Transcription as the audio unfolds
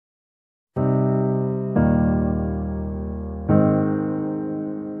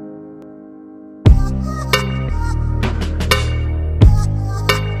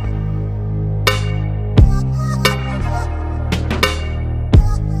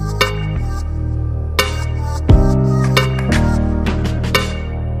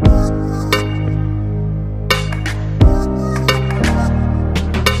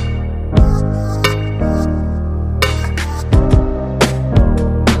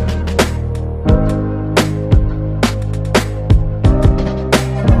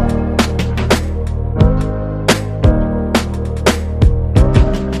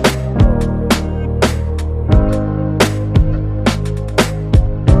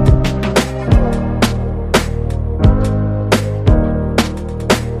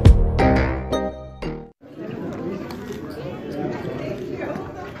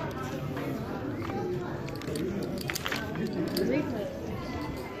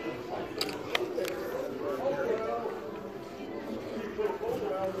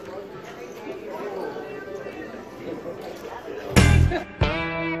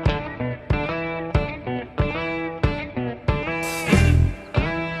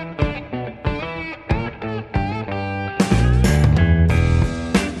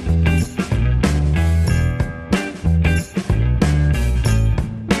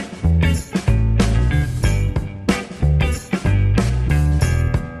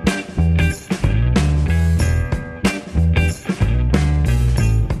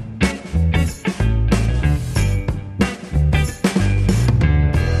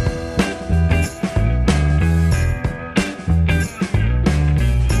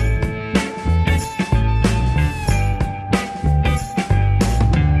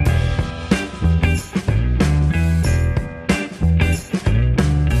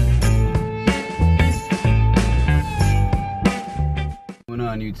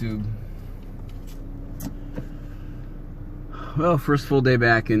YouTube? Well, first full day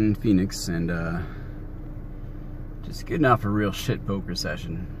back in Phoenix, and just getting off a real shit poker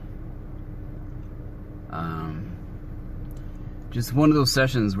session. Just one of those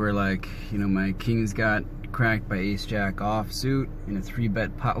sessions where, like, you know, my kings got cracked by ace-jack offsuit in a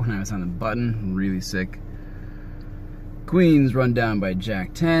 3-bet pot when I was on the button. Really sick. Queens run down by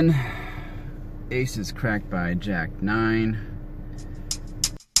jack-10. Aces cracked by jack-9.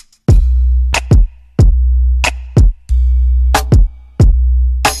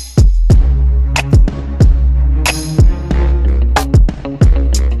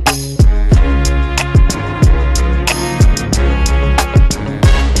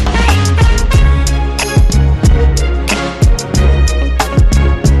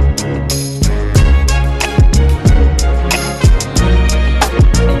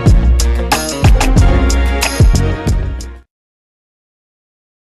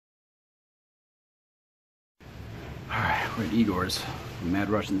 We're at Igor's, Mad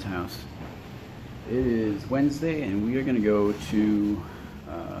Russian's house. It is Wednesday, and we are going to go to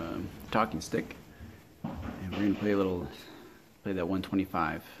Talking Stick, and we're going to play that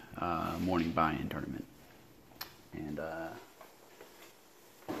 125 morning buy-in tournament, and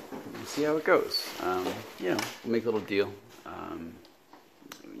we'll see how it goes. You know, we'll make a little deal.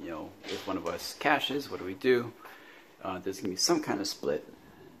 You know, if one of us cashes, what do we do? There's going to be some kind of split,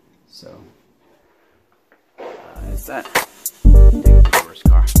 so. It's that. Take the reverse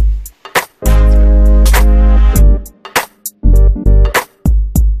car.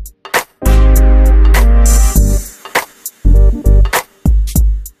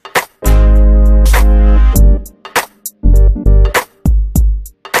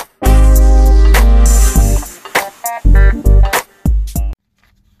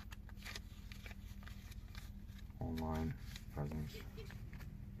 Online presence.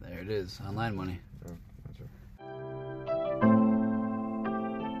 There it is, online money. Oh, that's right.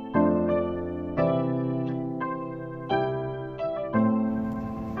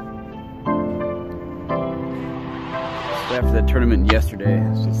 So after that tournament yesterday,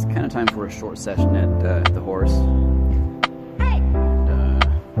 it's just kind of time for a short session at the horse. And,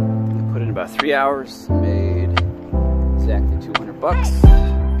 I put in about 3 hours, made exactly 200 bucks.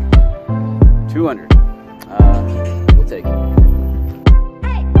 200. We'll take it.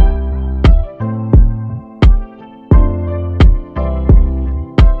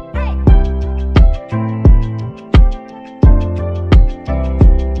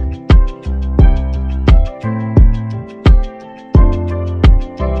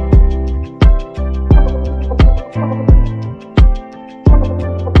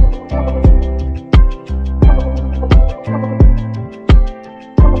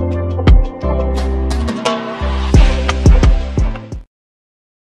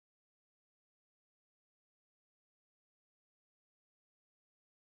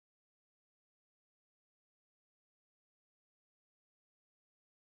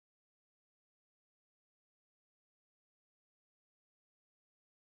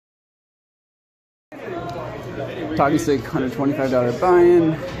 Talking Stick, $125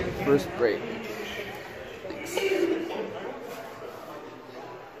 buy-in, first break. Thanks.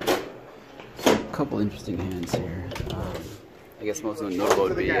 So, a couple interesting hands here. I guess most of them notable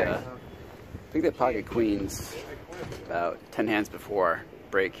would be, I think they pocket queens about 10 hands before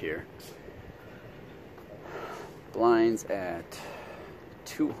break here. Blinds at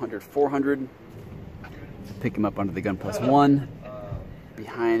 200, 400. Pick him up under the gun +1.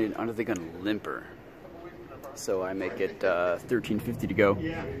 Behind and under the gun limper. So I make it 1350 to go.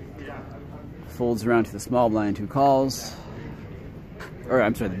 Folds around to the small blind, 2 calls. Or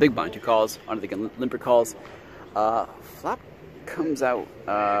I'm sorry, the big blind, 2 calls. Under the gun limper calls. Flop comes out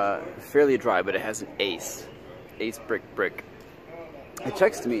fairly dry, but it has an ace. Ace, brick. It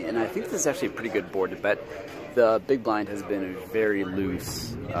checks to me, and I think this is actually a pretty good board to bet. The big blind has been a very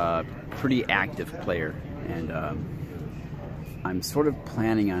loose, pretty active player, and I'm sort of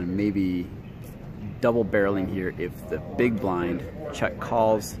planning on maybe double barreling here if the big blind check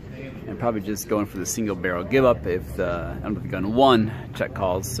calls, and probably just going for the single barrel give up if the under the gun 1 check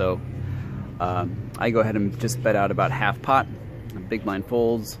calls. So I go ahead and just bet out about half pot. The big blind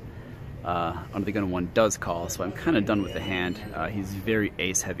folds. Under the gun 1 does call, so I'm kind of done with the hand. He's very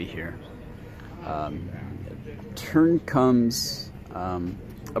ace heavy here. Turn comes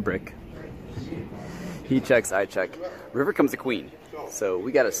a brick. He checks, I check. River comes a queen. So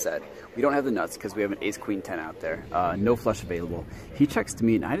we got a set. We don't have the nuts because we have an ace queen 10 out there. No flush available. He checks to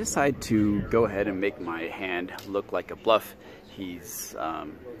me, and I decide to go ahead and make my hand look like a bluff. He's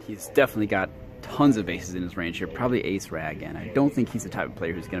definitely got tons of aces in his range here, probably ace rag, and I don't think he's the type of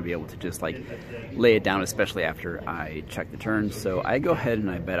player who's going to be able to just like lay it down, especially after I check the turn. So I go ahead and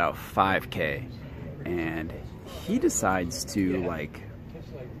I bet out 5K, and he decides to like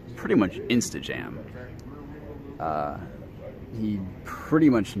pretty much insta jam. He pretty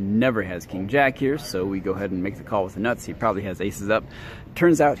much never has king jack here, so we go ahead and make the call with the nuts. He probably has aces up.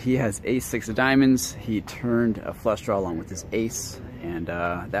 Turns out he has ace 6 of diamonds. He turned a flush draw along with his ace, and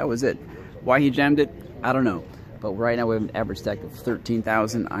that was it. Why he jammed it, I don't know. But right now we have an average stack of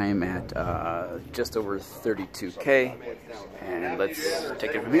 13,000. I am at just over 32K, and let's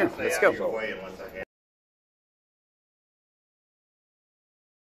take it from here. Let's go.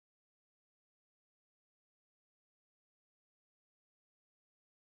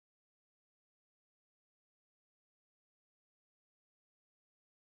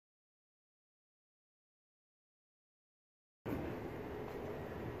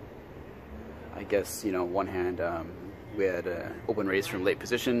 I guess, you know, one hand, we had an open raise from late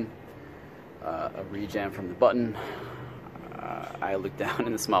position, a rejam from the button. I looked down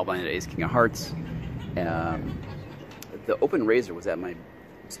in the small blind at ace king of hearts. The open raiser was at my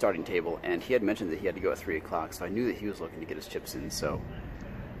starting table, and he had mentioned that he had to go at 3 o'clock, so I knew that he was looking to get his chips in. So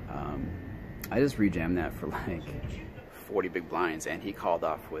I just rejammed that for like 40 big blinds, and he called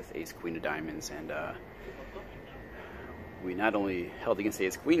off with ace queen of diamonds, and we not only held against the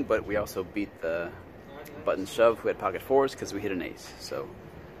ace queen, but we also beat the button shove who had pocket fours because we hit an ace. So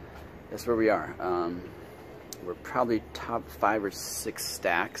that's where we are. We're probably top 5 or 6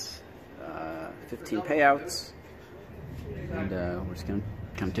 stacks, 15 payouts, and we're just gonna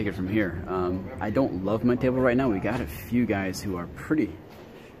kind of take it from here. I don't love my table right now. We got a few guys who are pretty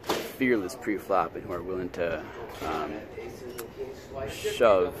fearless pre-flop and who are willing to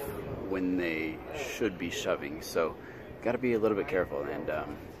shove when they should be shoving. So got to be a little bit careful, and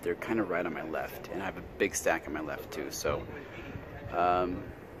they're kind of right on my left, and I have a big stack on my left too. So I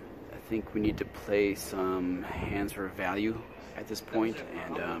think we need to play some hands for value at this point,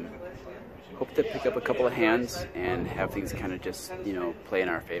 and hope to pick up a couple of hands and have things kind of just, you know, play in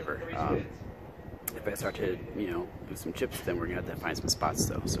our favor. If I start to, you know, do some chips, then we're gonna have to find some spots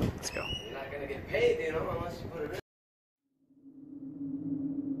though. So let's go. You're not gonna get paid, you know, unless you put it in.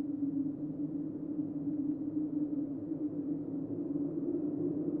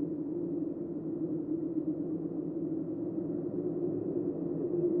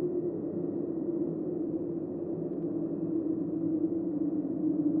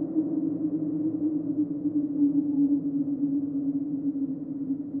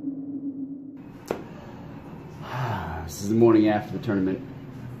 This is the morning after the tournament,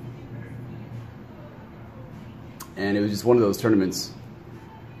 and it was just one of those tournaments.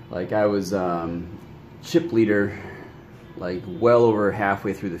 Like, I was chip leader, like well over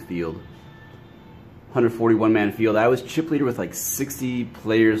halfway through the field, 141 man field. I was chip leader with like 60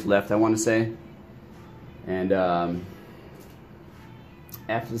 players left, I want to say, and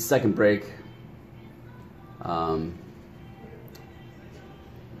after the second break,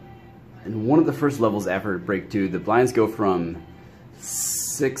 and one of the first levels after break 2, the blinds go from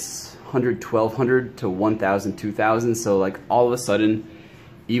 600, 1200 to 1000, 2000. So like all of a sudden,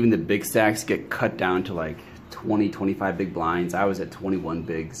 even the big stacks get cut down to like 20, 25 big blinds. I was at 21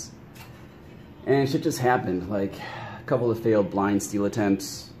 bigs. And shit just happened. Like a couple of failed blind steal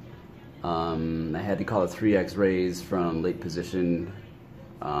attempts. I had to call a 3x raise from late position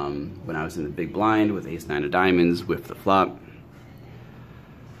when I was in the big blind with ace 9 of diamonds with the flop.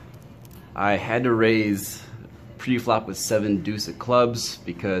 I had to raise pre-flop with 7 deuce of clubs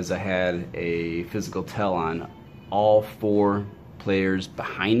because I had a physical tell on all 4 players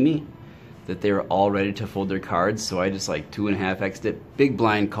behind me that they were all ready to fold their cards, so I just like 2.5x'd it. Big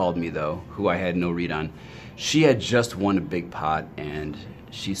blind called me though, who I had no read on. She had just won a big pot, and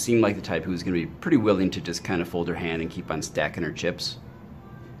she seemed like the type who was going to be pretty willing to just kind of fold her hand and keep on stacking her chips.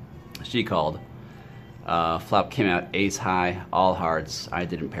 She called. Flop came out ace high, all hearts. I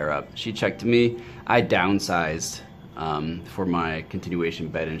didn't pair up. She checked to me. I downsized for my continuation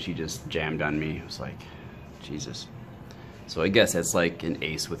bet, and she just jammed on me. It was like, Jesus. So I guess that's like an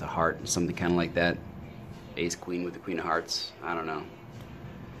ace with a heart, something kind of like that. Ace queen with the queen of hearts. I don't know.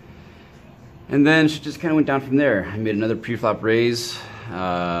 And then she just kind of went down from there. I made another pre-flop raise.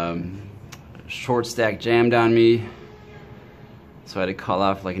 Short stack jammed on me. So I had to call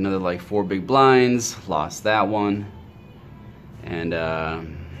off like another like 4 big blinds, lost that one, and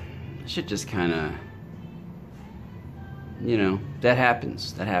shit just kind of, you know, that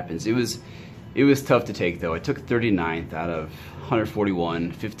happens. That happens. It was tough to take though. I took 39th out of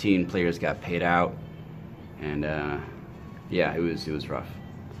 141. 15 players got paid out, and yeah, it was rough.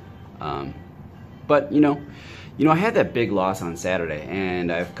 But you know, I had that big loss on Saturday,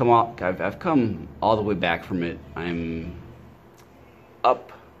 and I've come all the way back from it. I'm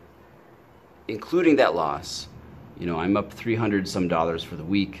up, including that loss. You know, I'm up $300 some for the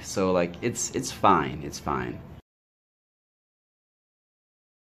week. So like, it's fine. It's fine.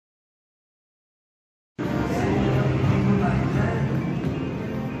 All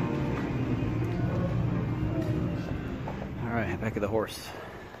right, back at the horse.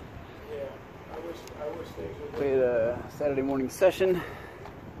 Played a Saturday morning session,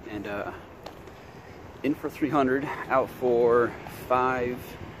 and in for 300, out for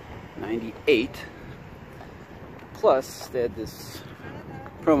 598. Plus, they had this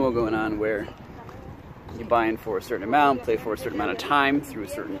promo going on where you buy in for a certain amount, play for a certain amount of time through a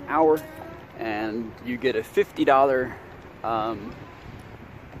certain hour, and you get a $50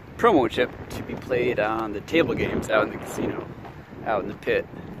 promo chip to be played on the table games out in the casino, out in the pit.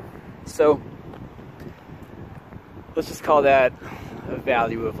 So let's just call that a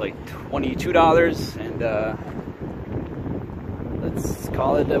value of like $22, and let's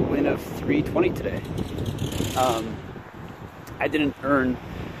call it a win of $320 today. I didn't earn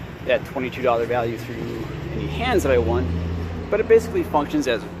that $22 value through any hands that I won, but it basically functions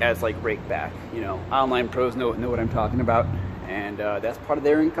as like rake back. You know, online pros know what I'm talking about, and that's part of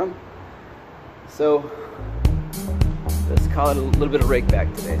their income. So let's call it a little bit of rake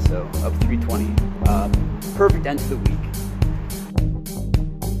back today. So up 320, perfect end to the week.